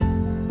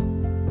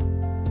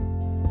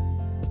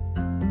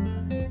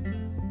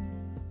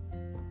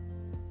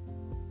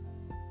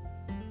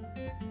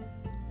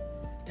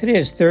Today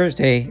is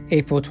Thursday,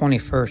 April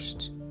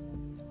 21st.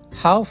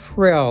 How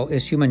frail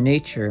is human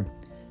nature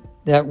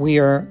that we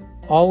are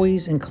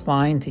always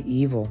inclined to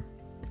evil.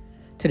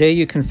 Today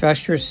you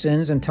confess your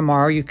sins and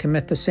tomorrow you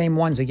commit the same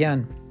ones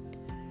again.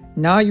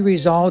 Now you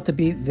resolve to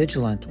be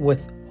vigilant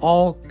with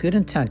all good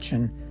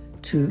intention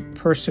to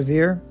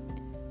persevere,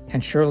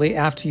 and surely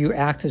after you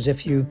act as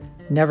if you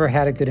never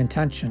had a good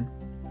intention.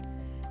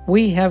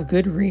 We have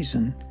good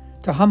reason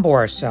to humble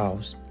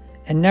ourselves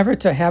and never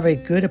to have a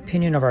good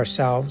opinion of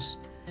ourselves,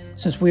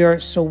 since we are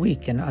so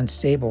weak and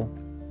unstable.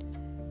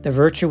 The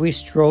virtue we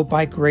strove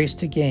by grace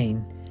to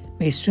gain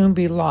may soon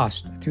be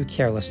lost through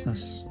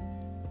carelessness.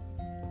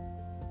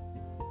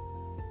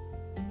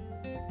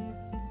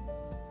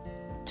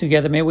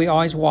 Together may we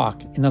always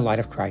walk in the light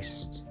of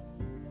Christ.